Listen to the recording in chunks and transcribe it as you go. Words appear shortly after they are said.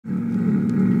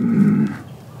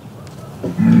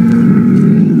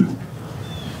One,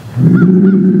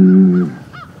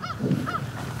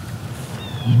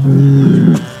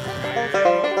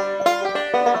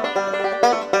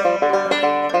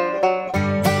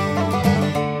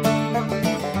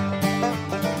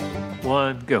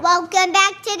 go. Welcome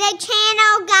back to the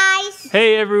channel, guys.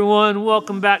 Hey everyone,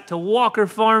 welcome back to Walker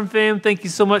Farm Fam. Thank you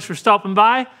so much for stopping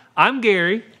by. I'm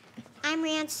Gary. I'm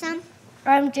Ransom.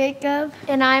 I'm Jacob.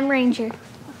 And I'm Ranger.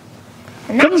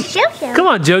 And Come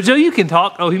on, Jojo, you can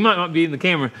talk. Oh, he might not be in the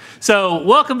camera. So,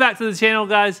 welcome back to the channel,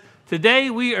 guys. Today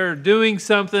we are doing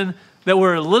something that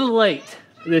we're a little late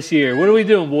this year. What are we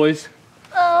doing, boys?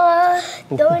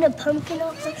 Throwing a pumpkin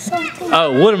up or something.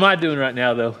 Oh, what am I doing right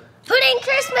now, though? Putting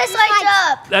Christmas lights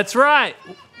up. That's right.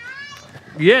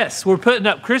 Yes, we're putting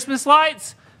up Christmas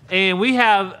lights, and we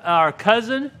have our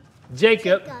cousin,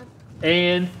 Jacob.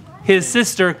 And his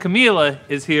sister, Camila,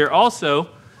 is here also.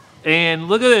 And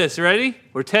look at this, ready?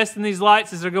 We're testing these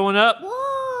lights as they're going up. Whoa.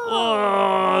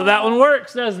 Oh, that one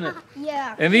works, doesn't it?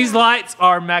 Yeah. And these lights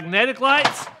are magnetic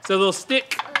lights, so they'll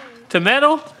stick to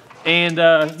metal. And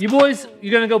you boys, you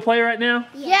gonna go play right now?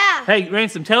 Yeah. Hey,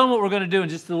 Ransom, tell them what we're gonna do in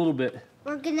just a little bit.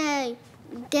 We're gonna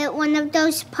get one of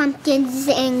those pumpkins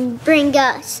and bring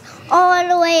us all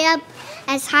the way up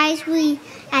as high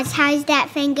as that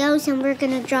thing goes, and we're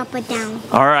gonna drop it down.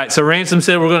 All right, so Ransom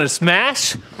said we're gonna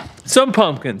smash some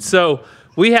pumpkins. So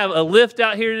we have a lift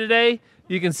out here today.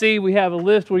 You can see we have a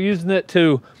lift. We're using it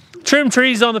to trim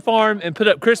trees on the farm and put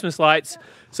up Christmas lights.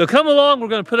 So come along, we're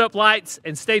gonna put up lights,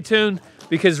 and stay tuned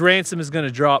because Ransom is gonna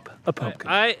drop a pumpkin.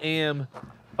 I am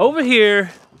over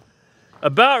here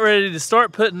about ready to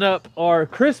start putting up our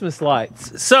Christmas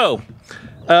lights. So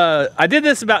I did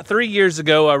this about 3 years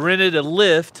ago. I rented a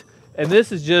lift, and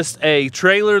this is just a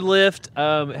trailer lift.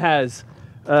 It has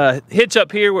a hitch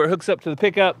up here where it hooks up to the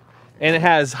pickup, and it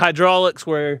has hydraulics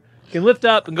where you can lift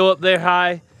up and go up there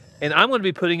high. And I'm gonna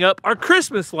be putting up our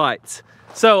Christmas lights.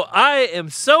 So I am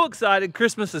so excited.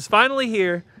 Christmas is finally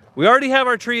here. We already have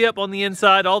our tree up on the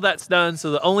inside. All that's done.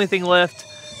 So the only thing left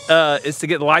is to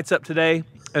get the lights up today.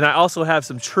 And I also have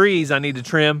some trees I need to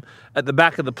trim at the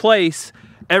back of the place.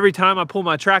 Every time I pull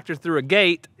my tractor through a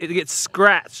gate, it gets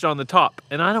scratched on the top.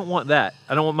 And I don't want that.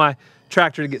 I don't want my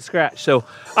tractor to get scratched. So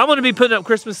I'm gonna be putting up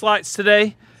Christmas lights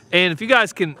today. And if you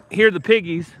guys can hear the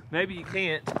piggies, maybe you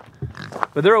can't,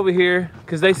 but they're over here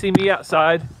because they see me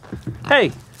outside.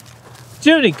 Hey,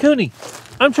 Junie, Cooney,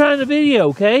 I'm trying to video,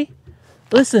 okay?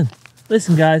 Listen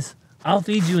guys, I'll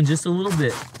feed you in just a little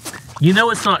bit. You know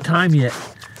it's not time yet.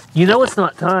 You know it's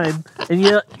not time, and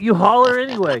you holler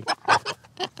anyway.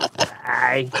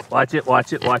 Aye, watch it,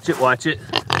 watch it, watch it, watch it.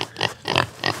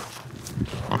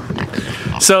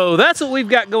 So that's what we've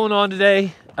got going on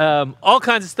today. All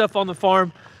kinds of stuff on the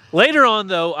farm. Later on,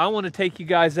 though, I want to take you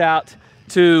guys out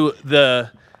to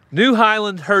the New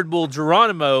Highland herd bull,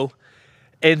 Geronimo,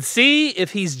 and see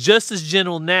if he's just as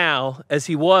gentle now as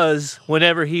he was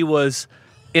whenever he was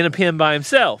in a pen by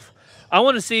himself. I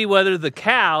want to see whether the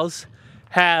cows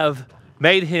have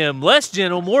made him less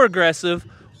gentle, more aggressive,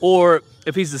 or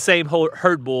if he's the same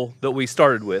herd bull that we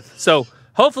started with. So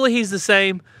hopefully he's the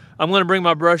same. I'm going to bring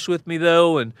my brush with me,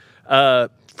 though, and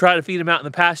try to feed him out in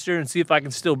the pasture and see if I can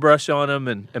still brush on him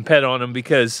and pet on him,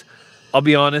 because I'll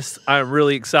be honest, I'm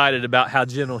really excited about how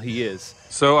gentle he is.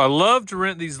 So I love to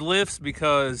rent these lifts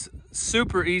because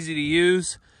super easy to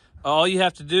use. All you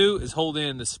have to do is hold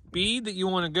in the speed that you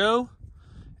want to go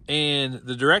and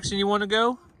the direction you want to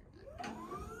go,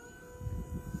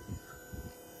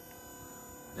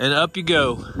 and up you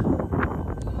go.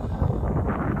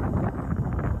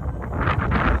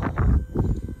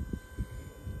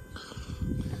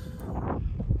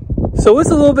 So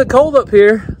it's a little bit cold up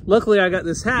here. Luckily, I got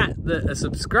this hat that a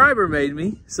subscriber made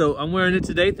me, so I'm wearing it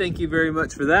today. Thank you very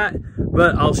much for that.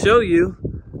 But I'll show you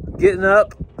getting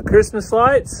up the Christmas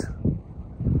lights.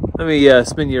 Let me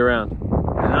spin you around.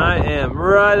 And I am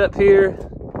right up here.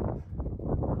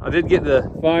 I did get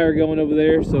the fire going over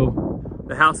there, so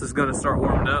the house is gonna start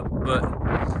warming up. But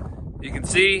you can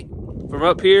see from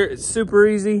up here, it's super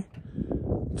easy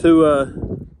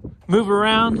to move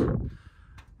around.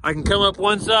 I can come up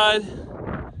one side,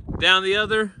 down the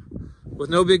other with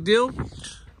no big deal.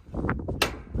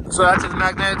 So after the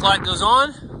magnetic light goes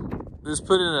on, just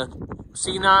put in a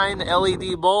C9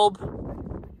 LED bulb,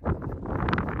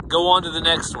 go on to the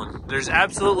next one. There's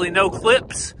absolutely no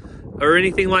clips or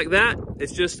anything like that.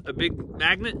 It's just a big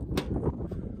magnet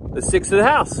that sticks to the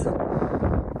house.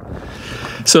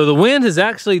 So the wind has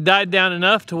actually died down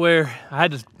enough to where I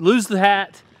had to lose the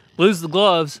hat, lose the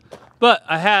gloves, but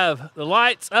I have the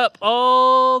lights up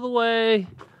all the way,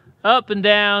 up and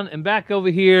down and back over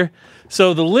here.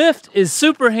 So the lift is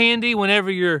super handy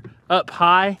whenever you're up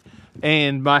high,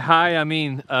 And by high, I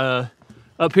mean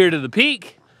up here to the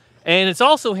peak. And it's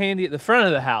also handy at the front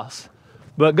of the house.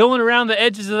 But going around the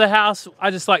edges of the house,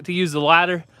 I just like to use the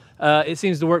ladder. It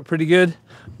seems to work pretty good.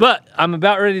 But I'm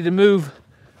about ready to move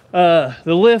the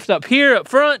lift up here up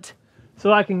front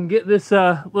so I can get this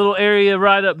little area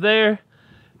right up there.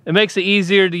 It makes it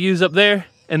easier to use up there.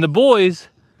 And the boys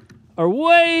are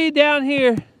way down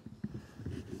here.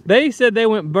 They said they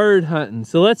went bird hunting.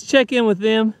 So let's check in with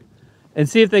them and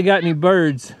see if they got any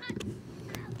birds.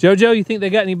 Jojo, you think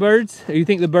they got any birds? Or you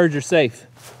think the birds are safe?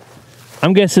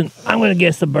 I'm gonna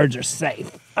guess the birds are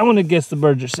safe.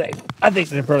 I think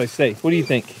they're probably safe. What do you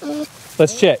think?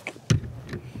 Let's check.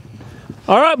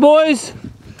 All right, boys.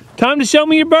 Time to show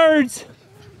me your birds.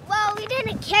 Well, we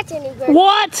didn't catch any birds.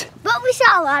 What? But we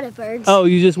saw a lot of birds. Oh,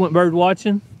 you just went bird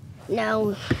watching?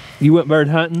 No. You went bird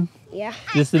hunting? Yeah.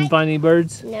 Just didn't find any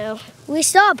birds? No. We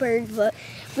saw birds, but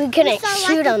we couldn't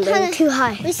shoot them. They were too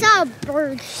high. We saw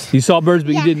birds. You saw birds,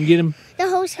 but you didn't get them? The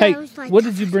whole sky Hey, was like what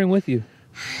did you bring with you?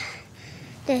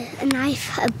 a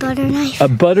knife, a butter knife. A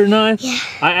butter knife? Yeah.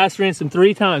 I asked Ransom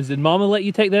 3 times. Did Mama let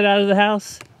you take that out of the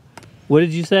house? What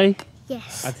did you say?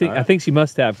 Yes. I think she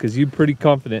must have, because you're pretty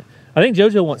confident. I think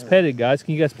Jojo wants petted, guys.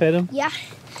 Can you guys pet him? Yeah.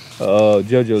 Oh,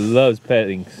 Jojo loves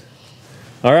pettings.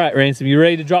 All right, Ransom, you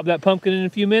ready to drop that pumpkin in a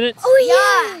few minutes?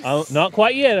 Oh, yeah. Oh, not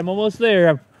quite yet. I'm almost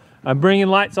there. I'm bringing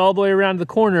lights all the way around the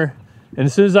corner, and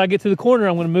as soon as I get to the corner,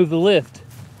 I'm going to move the lift.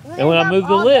 And when I move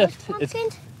the lift,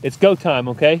 it's go time,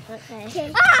 okay?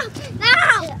 Okay. Ah!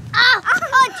 No!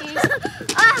 Oh, jeez.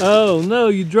 Oh, no,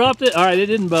 you dropped it? All right, it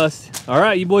didn't bust. All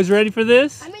right, you boys ready for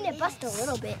this? I mean, it busted a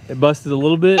little bit. It busted a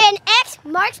little bit. And X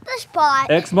marks the spot.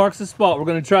 X marks the spot. We're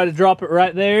going to try to drop it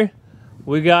right there.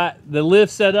 We got the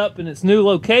lift set up in its new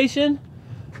location,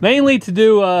 mainly to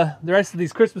do the rest of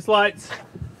these Christmas lights.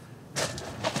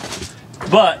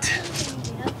 But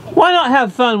why not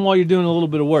have fun while you're doing a little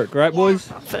bit of work, right,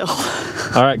 boys? Phil.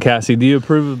 All right, Cassie, do you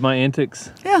approve of my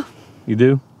antics? Yeah, You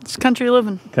do? it's country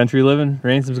living. Country living.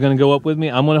 Ransom's going to go up with me.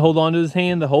 I'm going to hold on to his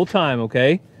hand the whole time,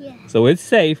 okay? Yeah. So it's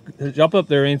safe. Jump up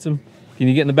there, Ransom. Can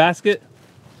you get in the basket?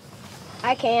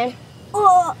 I can.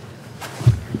 Oh!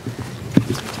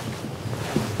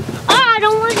 I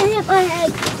don't want to hit my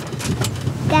head.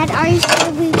 Dad, are you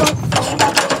sure we won't fall?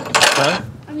 Huh?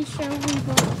 Are we sure we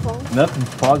won't fall?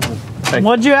 Nothing's positive. Hey,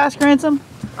 What'd you ask, Ransom?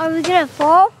 Are we gonna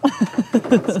fall?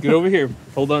 let's get over here.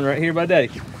 Hold on right here by Daddy.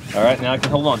 All right, now I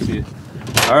can hold on to you.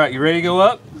 All right, you ready to go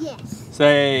up? Yes.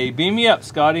 Say, beam me up,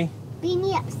 Scotty. Beam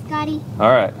me up, Scotty.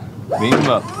 All right, beam him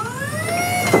up.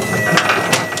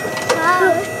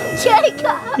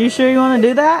 Jacob! You sure you want to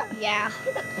do that? Yeah.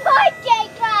 Bye,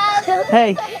 Jacob!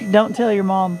 Hey, don't tell your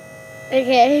mom.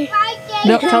 Okay. Bye, Jacob.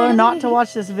 Don't tell her not to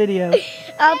watch this video.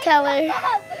 I'll tell her.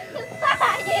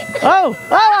 Oh,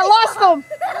 I lost them.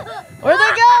 Where'd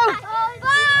they go?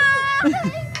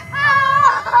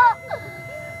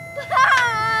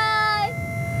 Bye!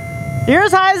 You're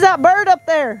as high as that bird up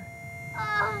there.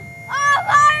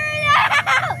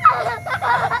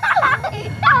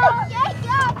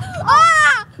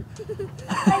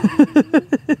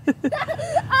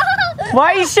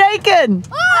 Why are you shaking?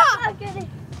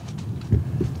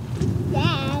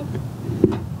 Dad.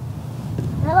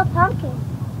 Another pumpkin.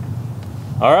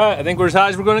 All right, I think we're as high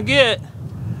as we're gonna get.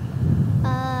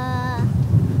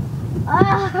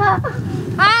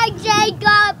 Hi,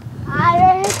 Jacob.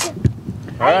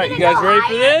 All right, you guys ready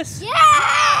for this? Yeah.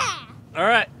 All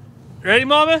right, ready,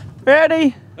 Mama?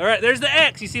 Ready? All right, there's the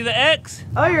X. You see the X?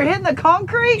 Oh, you're hitting the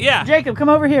concrete? Yeah. Jacob, come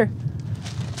over here.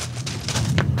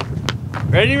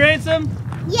 Ready, Ransom?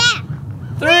 Yeah.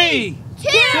 3,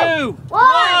 2,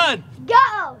 1.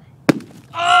 Go.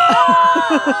 Oh!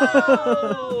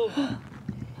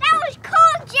 That was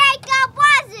cool, Jacob,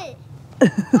 was it?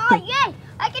 Oh, yay.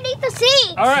 I can eat the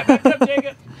seeds. All right, back up,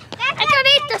 Jacob. I can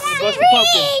eat the Bust seeds. the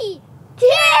pumpkin. 3, 2,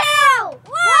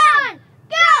 1,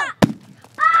 go.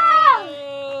 Oh.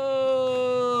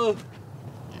 Oh!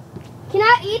 Can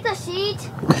I eat the seeds?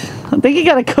 I think you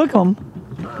gotta cook them.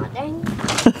 Oh, dang.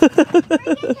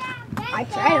 I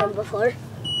tried them before.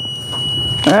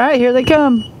 All right, here they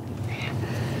come.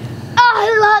 Oh,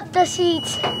 I love the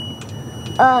seeds.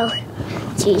 Oh,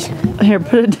 jeez. Here,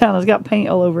 put it down. It's got paint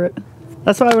all over it.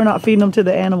 That's why we're not feeding them to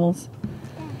the animals.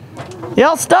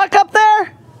 Y'all stuck up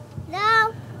there?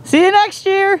 No. See you next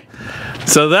year.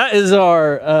 So that is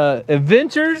our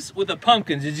adventures with the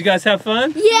pumpkins. Did you guys have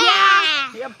fun?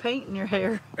 Yeah. You have paint in your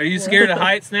hair. Are you scared of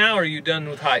heights now, or are you done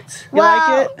with heights? You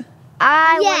like it?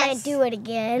 I want Yes. to do it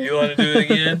again. You want to do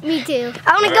it again? Me too.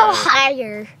 I want to go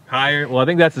higher. Higher? Well, I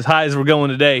think that's as high as we're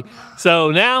going today. So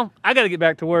now I got to get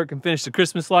back to work and finish the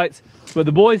Christmas lights. But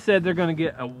the boys said they're going to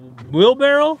get a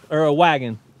wheelbarrow or a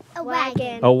wagon. A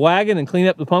wagon. A wagon and clean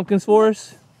up the pumpkins for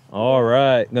us? All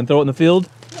right. Gonna throw it in the field?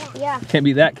 Yeah. Can't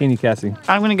beat that, can you, Cassie?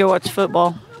 I'm gonna go watch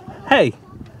football. Hey,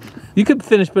 you could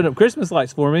finish putting up Christmas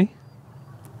lights for me.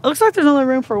 Looks like there's only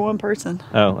room for one person.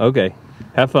 Oh, okay.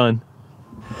 Have fun.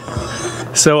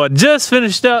 So I just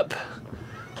finished up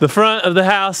the front of the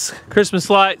house, Christmas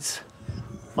lights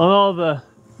on all the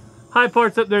high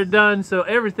parts up there done, so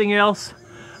everything else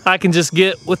I can just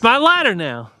get with my ladder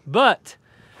now. But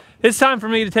it's time for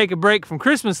me to take a break from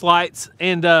Christmas lights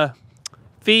and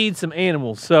feed some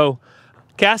animals. So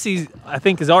Cassie, I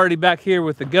think, is already back here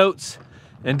with the goats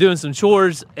and doing some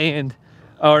chores, and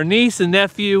our niece and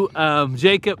nephew,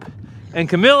 Jacob and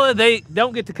Camilla, they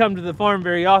don't get to come to the farm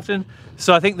very often,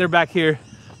 so I think they're back here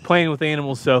playing with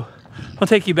animals. So I'll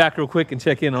take you back real quick and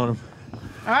check in on them.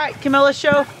 All right, Camilla,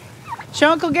 show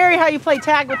Uncle Gary how you play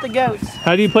tag with the goats.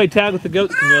 How do you play tag with the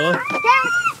goats, Camilla?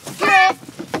 Good.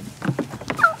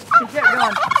 Keep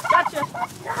going. Gotcha.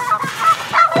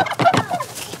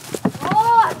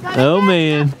 Oh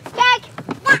man.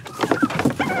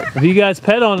 If you guys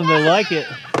pet on them, they'll like it.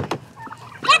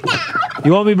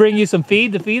 You want me to bring you some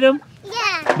feed to feed them?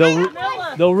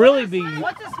 Yeah. They'll really be.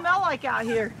 What's it smell like out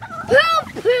here?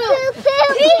 Poo poo.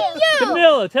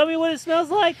 Camilla, tell me what it smells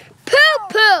like. Poo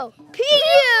poo. Pee.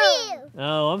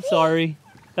 Oh, I'm sorry.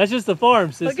 That's just the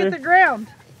farm, sister. Look at the ground.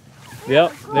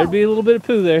 Yep, there'd be a little bit of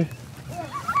poo there.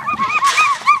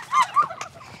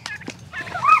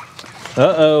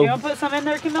 Uh-oh. You want to put some in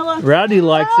there, Camilla? Rowdy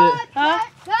likes it. Huh?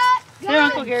 Here,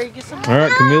 Uncle Gary, get some. All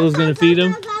right, Camilla's gonna feed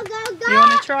him. You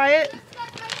want to try it? You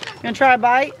want to try a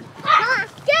bite?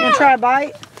 You want to try a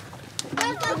bite?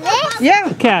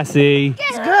 Yeah, Cassie.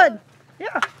 it's good.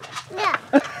 Yeah. Yeah.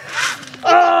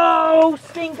 Oh,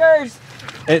 stinkers.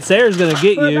 Sarah's gonna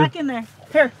get Put it you. back in there.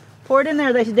 Here, pour it in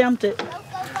there. They dumped it.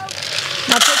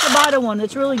 Now take a bite of one.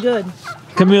 It's really good.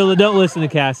 Camilla, don't listen to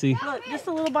Cassie. Look, just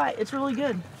a little bite. It's really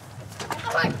good.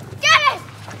 Get it.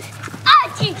 Oh,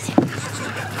 jeez.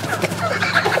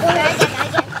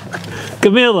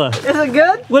 Camilla, Is it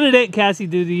good? what did Aunt Cassie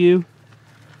do to you?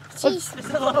 Just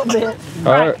a little bit.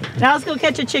 All Right. right. Now let's go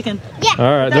catch a chicken. All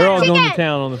right, they're all going to Chicken.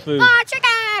 town on the food. Oh,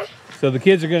 chicken. So the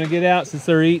kids are gonna get out since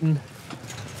they're eating.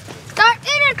 Start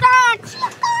eating.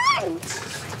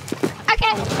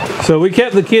 Okay. So we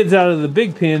kept the kids out of the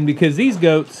big pen because these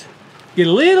goats get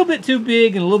a little bit too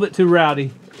big and a little bit too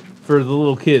rowdy for the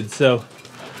little kids. So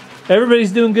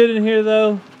everybody's doing good in here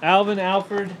though. Alvin,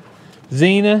 Alfred,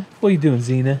 Zena. What are you doing,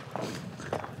 Zena?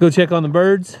 Go check on the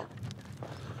birds.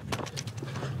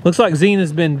 Looks like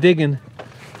Zena's been digging.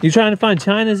 You trying to find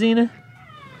China, Zena?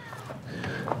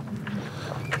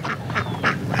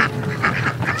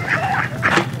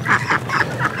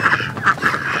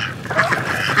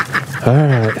 All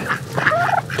right.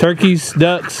 Turkeys,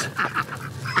 ducks,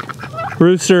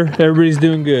 rooster, everybody's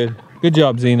doing good. Good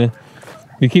job, Zena.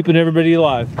 You're keeping everybody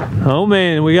alive. Oh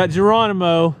man, we got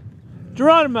Geronimo.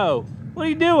 Geronimo, what are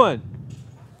you doing?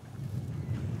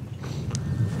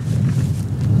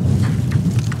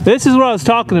 This is what I was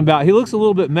talking about. He looks a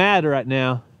little bit mad right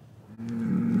now.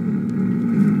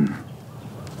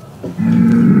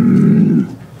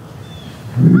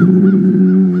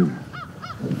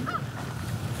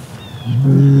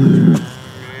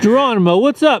 Geronimo,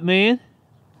 what's up, man?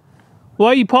 Why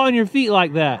are you pawing your feet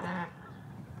like that?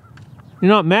 You're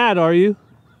not mad, are you?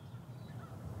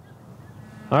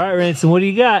 All right, Ransom, what do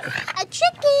you got? A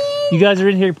chicken. You guys are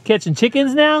in here catching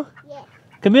chickens now? Yeah.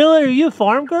 Camilla, are you a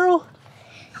farm girl?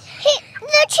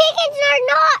 The chickens are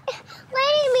not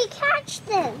letting me catch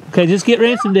them. Okay, just get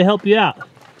Ransom to help you out.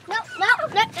 No. I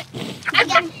got it.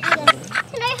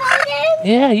 Can I hold it?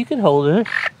 Yeah, you can hold her.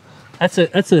 That's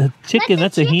a chicken,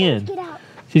 that's a hen. Get out.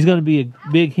 She's gonna be a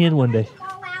big hen one day.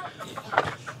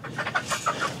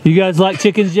 You guys like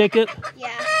chickens, Jacob? Yeah.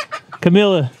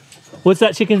 Camilla, what's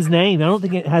that chicken's name? I don't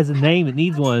think it has a name, it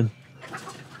needs one.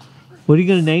 What are you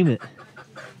gonna name it?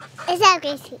 It's so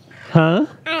crazy. Huh?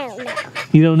 I don't know.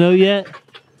 You don't know yet?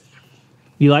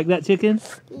 You like that chicken?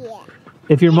 Yeah.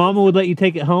 If your mama would let you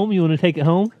take it home, you wanna take it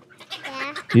home?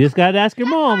 Yeah. You just gotta ask your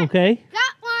mom, okay?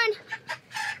 Got one.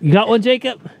 You got one,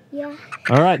 Jacob? Yeah.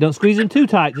 All right, don't squeeze him too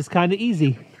tight, just kind of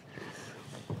easy.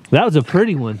 That was a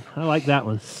pretty one. I like that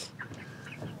one.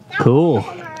 Cool.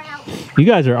 You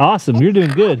guys are awesome. You're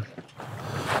doing good.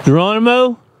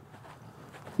 Geronimo,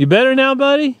 you better now,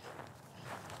 buddy?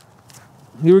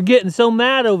 You were getting so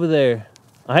mad over there.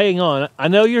 Hang on. I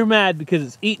know you're mad because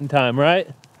it's eating time, right?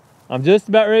 I'm just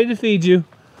about ready to feed you.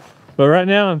 But right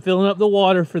now I'm filling up the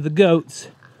water for the goats.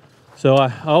 So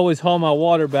I always haul my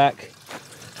water back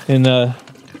in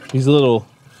these little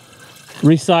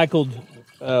recycled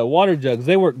water jugs.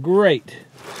 They work great.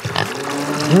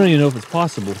 I don't even know if it's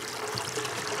possible.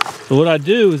 So what I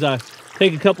do is I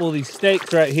take a couple of these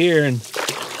stakes right here and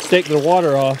stake the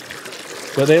water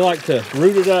off, but they like to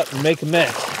root it up and make a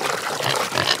mess.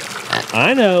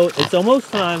 I know, it's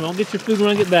almost time. I'll get your food when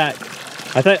I get back.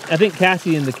 I think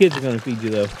Cassie and the kids are gonna feed you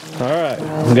though. All right,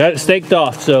 we got it staked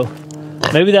off, so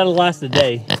maybe that'll last a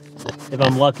day if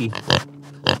I'm lucky.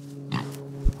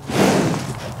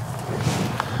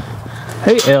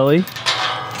 Hey, Ellie.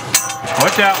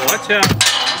 Watch out, watch out.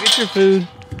 I'll get your food.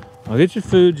 I'll get your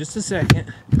food, just a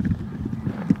second.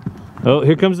 Oh,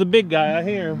 here comes the big guy, I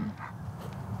hear him.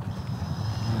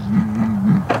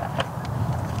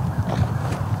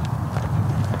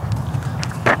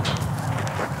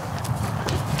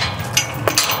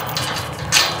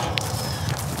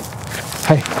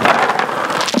 Hey.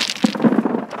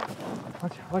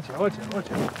 Watch out, watch out, watch out,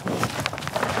 watch out.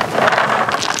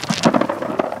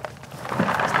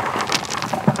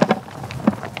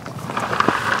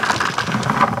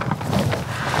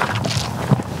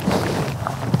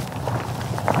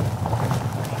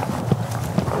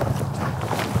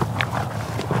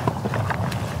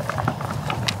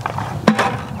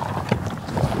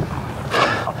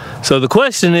 So the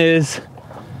question is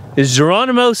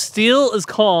Geronimo still as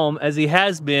calm as he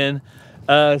has been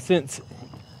since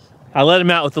I let him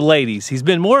out with the ladies? He's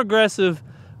been more aggressive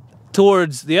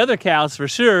towards the other cows for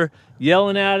sure,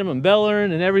 yelling at him and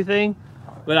bellowing and everything.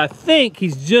 But I think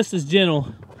he's just as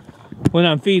gentle when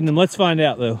I'm feeding him. Let's find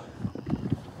out though.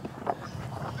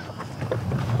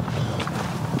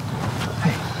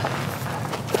 Hey.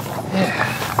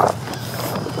 Yeah.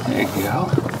 There you go.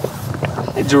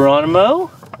 Hey, Geronimo.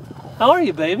 How are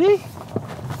you, baby?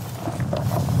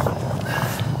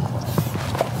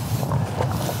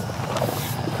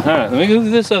 All right, let me go to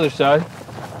this other side.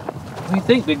 What do you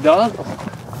think, big dog?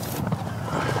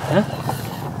 Huh?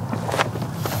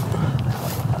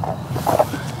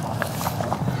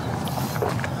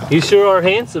 You sure are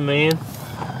handsome, man.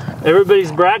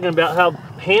 Everybody's bragging about how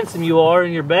handsome you are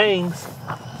and your bangs.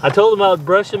 I told them I would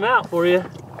brush them out for you.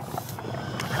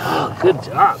 Oh, good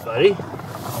job, buddy.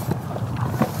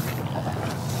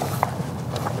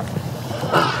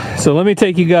 So let me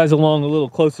take you guys along a little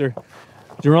closer.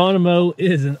 Geronimo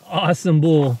is an awesome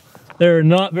bull. There are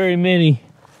not very many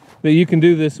that you can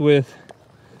do this with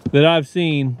that I've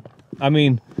seen. I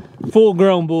mean,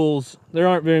 full-grown bulls, there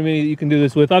aren't very many that you can do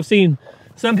this with. I've seen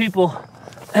some people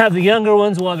have the younger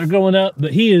ones while they're growing up,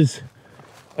 but he is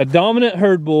a dominant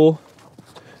herd bull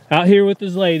out here with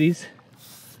his ladies,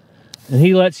 and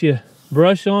he lets you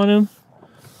brush on him.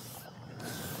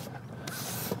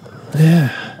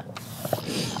 Yeah.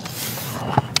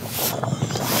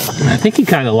 I think he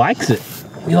kind of likes it.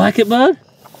 You like it, bud?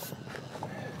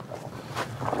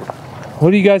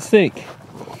 What do you guys think?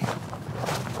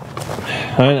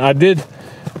 I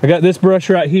got this brush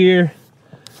right here.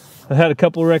 I had a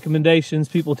couple of recommendations.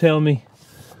 People tell me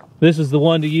this is the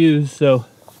one to use, so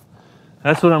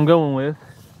that's what I'm going with.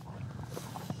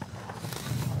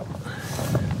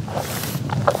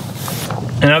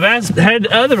 And I've had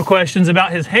other questions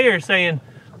about his hair, saying,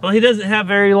 well, he doesn't have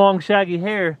very long shaggy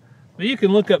hair. But you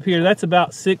can look up here, that's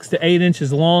about 6 to 8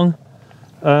 inches long.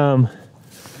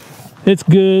 It's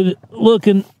good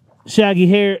looking shaggy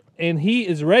hair, and he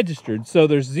is registered, so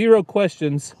there's 0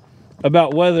 questions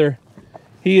about whether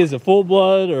he is a full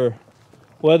blood or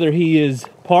whether he is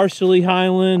partially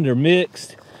Highland or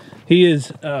mixed. He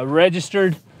is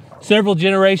registered several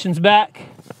generations back.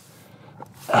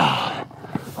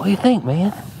 What do you think,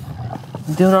 man?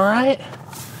 You doing all right?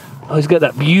 Oh, he's got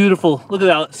that beautiful, look at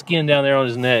that skin down there on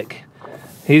his neck.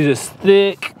 He's just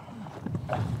thick.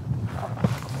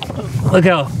 Look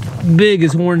how big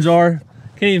his horns are.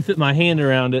 Can't even fit my hand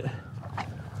around it.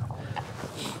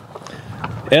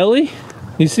 Ellie,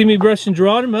 you see me brushing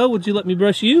Geronimo? Would you let me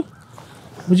brush you?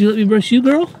 Would you let me brush you,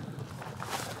 girl?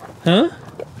 Huh?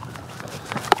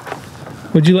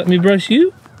 Would you let me brush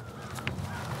you?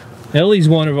 Ellie's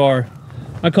one of our,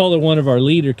 I call her one of our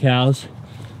leader cows.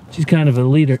 She's kind of a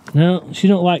leader. No, she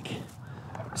don't like,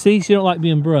 see, she don't like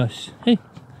being brushed. Hey,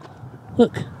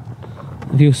 look,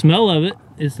 if you smell of it,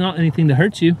 it's not anything to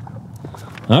hurt you.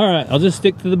 All right, I'll just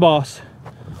stick to the boss.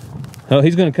 Oh,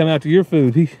 he's gonna come after your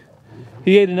food. He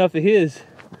ate enough of his.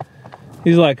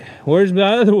 He's like, where's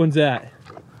my other ones at?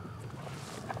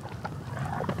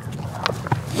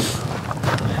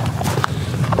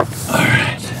 All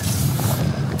right.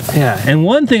 Yeah, and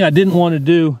one thing I didn't want to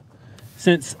do,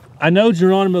 since I know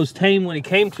Geronimo's tame when he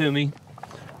came to me,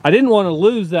 I didn't want to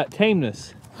lose that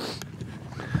tameness.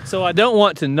 So I don't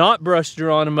want to not brush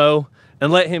Geronimo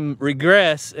and let him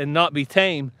regress and not be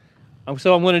tame.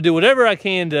 So I'm going to do whatever I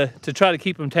can to try to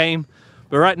keep him tame.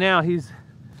 But right now he's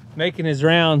making his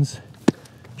rounds,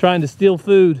 trying to steal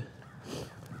food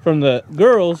from the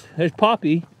girls. There's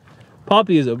Poppy.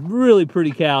 Poppy is a really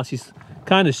pretty cow. She's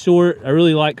kind of short. I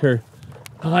really like her.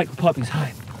 I like Poppy's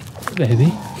height.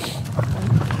 Baby.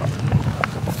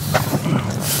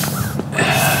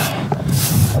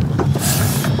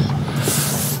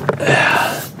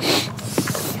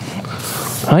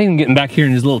 I am getting back here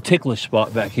in his little ticklish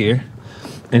spot back here.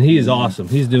 And he is awesome.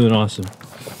 He's doing awesome.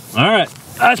 All right,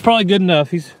 that's probably good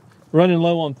enough. He's running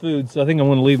low on food, so I think I'm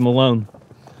gonna leave him alone.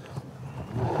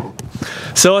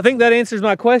 So I think that answers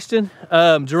my question.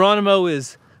 Geronimo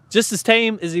is just as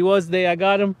tame as he was the day I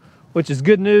got him, which is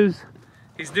good news.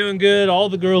 He's doing good, all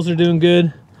the girls are doing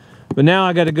good. But now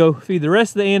I gotta go feed the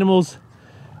rest of the animals,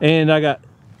 and I got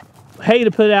hay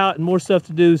to put out and more stuff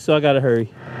to do, so I gotta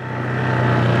hurry.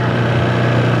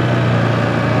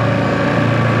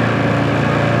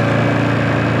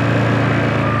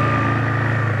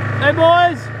 Hey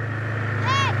boys!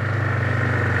 Hey.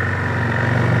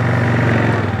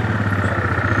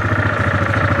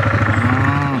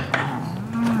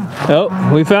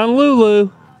 Oh, we found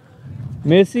Lulu.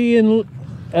 Missy and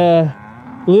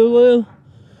Lulu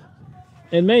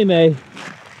and May May.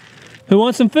 Who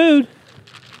wants some food?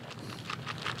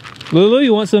 Lulu,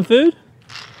 you want some food?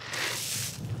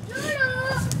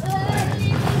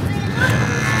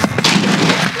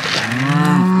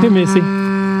 Here, Missy.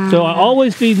 So I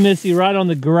always feed Missy right on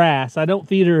the grass. I don't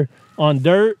feed her on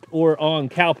dirt or on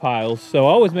cow piles. So I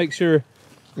always make sure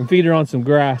and feed her on some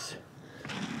grass.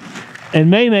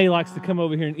 And May May likes to come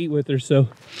over here and eat with her, so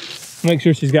make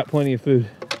sure she's got plenty of food.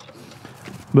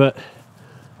 But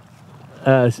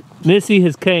Missy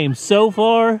has came so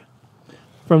far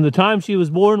from the time she was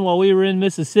born while we were in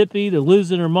Mississippi to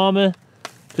losing her mama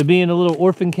to being a little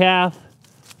orphan calf.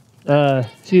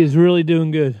 She is really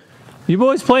doing good. You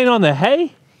boys playing on the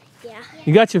hay? Yeah.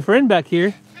 You got your friend back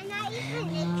here. I'm not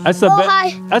even. That's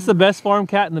that's the best farm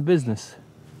cat in the business.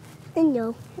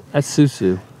 No. That's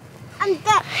Susu.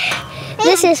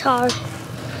 This is hard.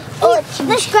 Oh,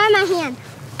 let's grab my hand.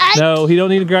 No, he don't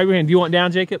need to grab your hand. Do you want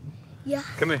down, Jacob? Yeah.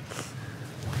 Come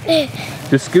here.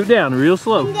 Just scoot down real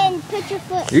slow. And then put your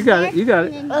foot. You got it. You got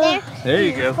it. And then There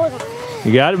you go. Hold on.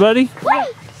 You got it, buddy? Wait.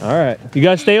 All right. You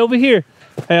got to stay over here.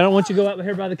 Hey, I don't want you to go out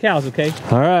here by the cows, okay?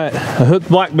 All right. I hooked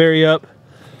Blackberry up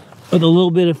with a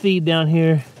little bit of feed down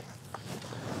here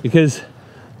because,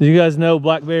 as you guys know,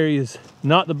 Blackberry is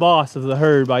not the boss of the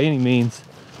herd by any means.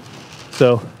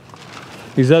 So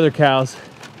these other cows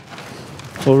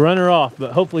will run her off,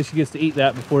 but hopefully she gets to eat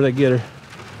that before they get her.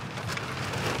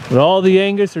 But all the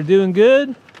Angus are doing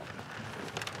good,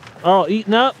 all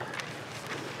eating up,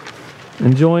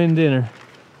 enjoying dinner.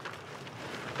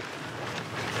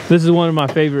 This is one of my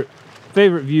favorite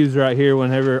views right here,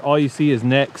 whenever all you see is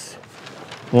necks,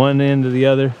 one end to the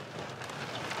other.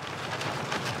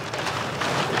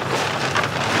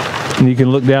 And you can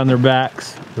look down their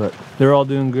backs, but they're all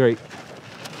doing great.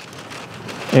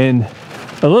 And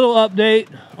a little update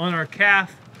on our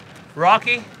calf,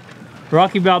 Rocky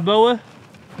Balboa.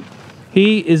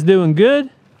 He is doing good.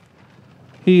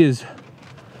 He is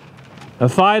a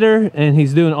fighter and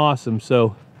he's doing awesome.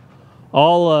 So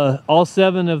all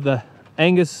 7 of the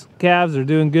Angus calves are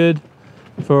doing good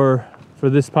for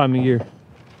this time of year.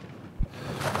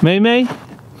 May May,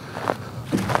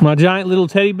 my giant little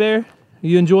teddy bear,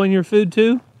 you enjoying your food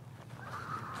too?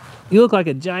 You look like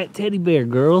a giant teddy bear,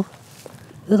 girl.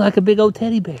 You look like a big old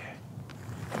teddy bear.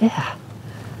 Yeah.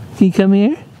 Can you come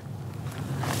here?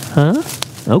 Huh?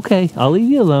 Okay, I'll leave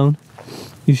you alone.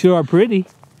 You sure are pretty.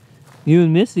 You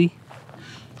and Missy.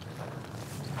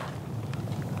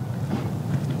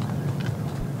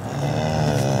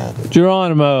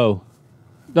 Geronimo,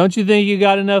 don't you think you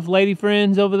got enough lady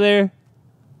friends over there?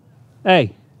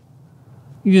 Hey,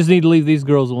 you just need to leave these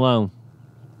girls alone.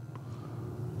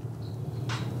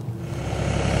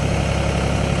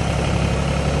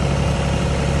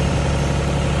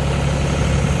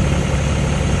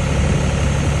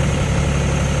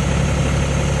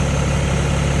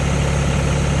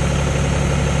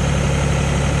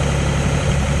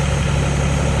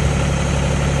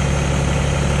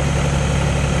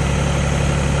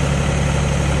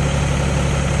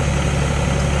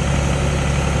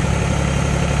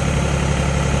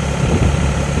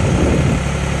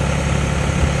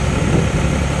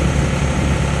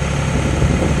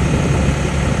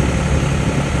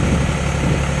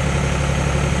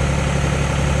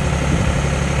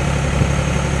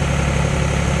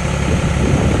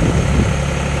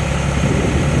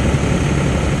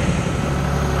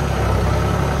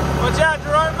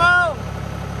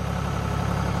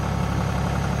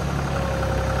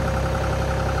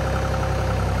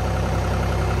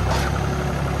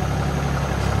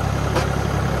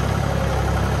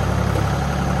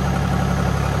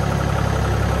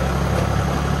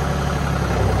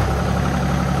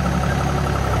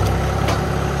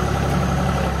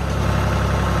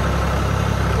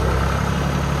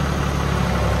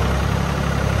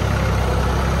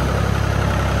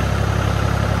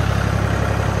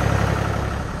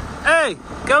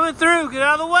 through. Get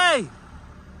out of the way.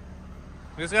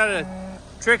 We just gotta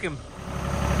trick him.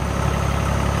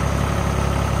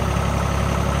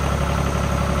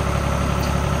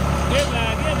 Get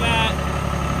back, get back.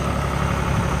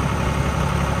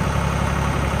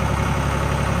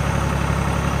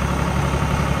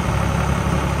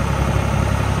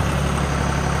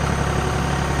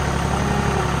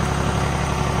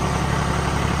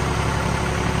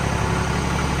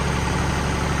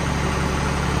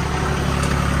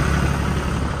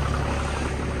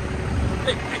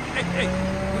 Hey,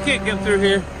 you can't come through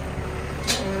here.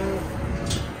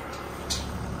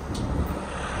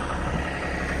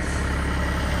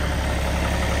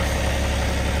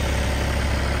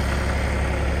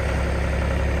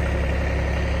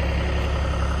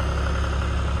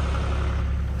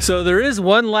 So there is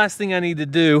one last thing I need to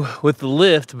do with the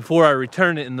lift before I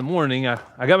return it in the morning. I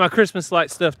got my Christmas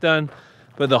light stuff done,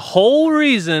 but the whole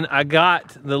reason I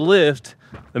got the lift,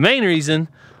 the main reason,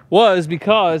 was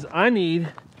because I need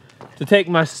to take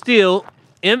my steel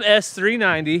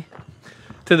MS390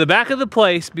 to the back of the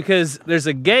place, because there's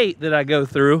a gate that I go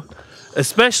through,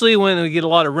 especially when we get a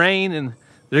lot of rain and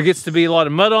there gets to be a lot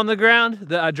of mud on the ground,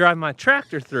 that I drive my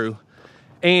tractor through.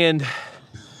 And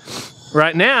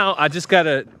right now, I just got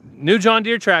a new John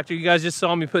Deere tractor. You guys just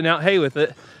saw me putting out hay with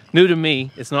it. New to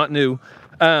me, it's not new.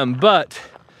 But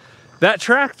that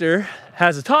tractor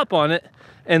has a top on it,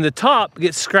 and the top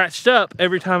gets scratched up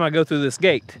every time I go through this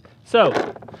gate. So,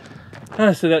 I'm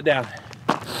gonna sit that down.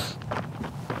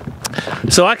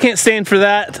 So I can't stand for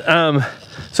that.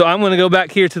 So I'm gonna go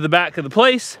back here to the back of the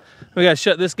place. We gotta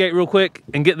shut this gate real quick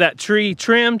and get that tree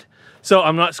trimmed, so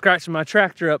I'm not scratching my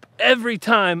tractor up every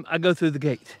time I go through the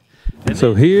gate.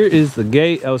 So here is the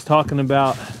gate I was talking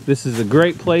about. This is a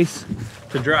great place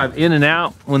to drive in and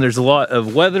out when there's a lot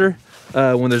of weather,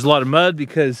 when there's a lot of mud,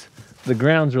 because the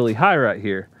ground's really high right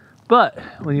here. But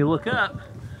when you look up,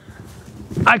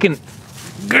 I can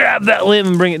grab that limb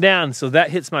and bring it down, so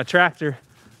that hits my tractor.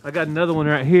 I got another one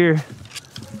right here.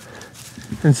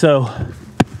 And so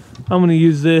I'm gonna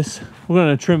use this. We're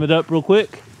gonna trim it up real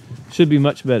quick. Should be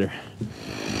much better.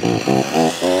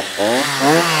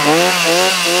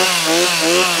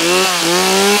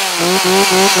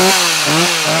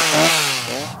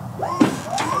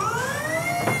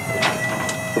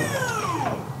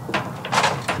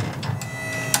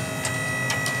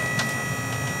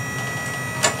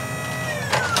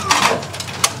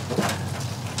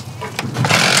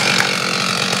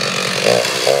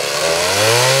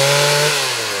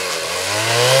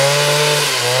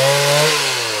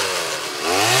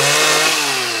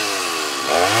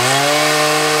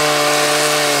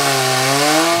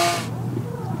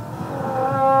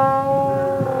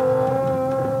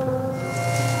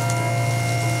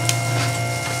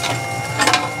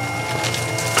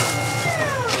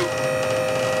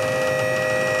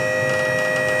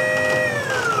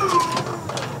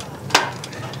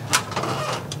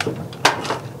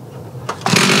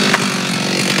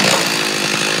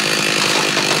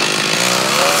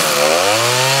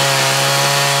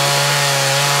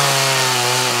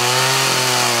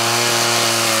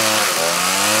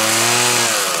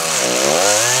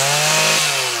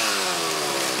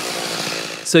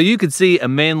 So you can see a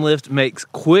man lift makes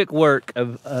quick work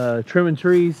of trimming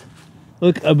trees.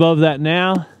 Look above that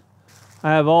now.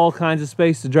 I have all kinds of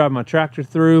space to drive my tractor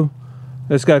through.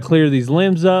 Just gotta clear these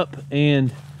limbs up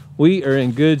and we are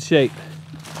in good shape.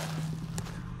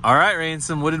 All right,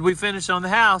 Ransom, what did we finish on the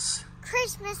house?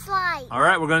 Christmas light. All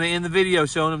right, we're gonna end the video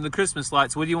showing them the Christmas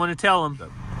lights. What do you want to tell them?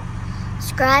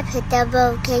 Subscribe, hit the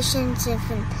notifications,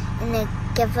 and then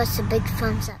give us a big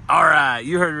thumbs up. All right,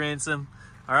 you heard Ransom.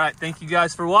 All right, thank you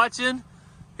guys for watching.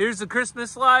 Here's the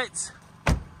Christmas lights.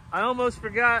 I almost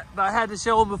forgot, but I had to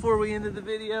show them before we ended the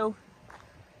video.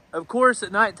 Of course,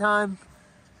 at nighttime,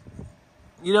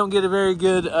 you don't get a very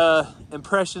good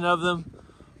impression of them,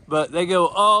 but they go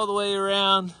all the way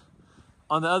around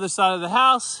on the other side of the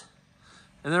house,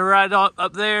 and they're right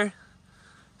up there.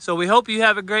 So we hope you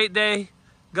have a great day.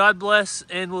 God bless,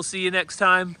 and we'll see you next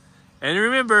time. And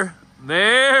remember,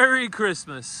 Merry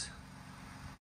Christmas.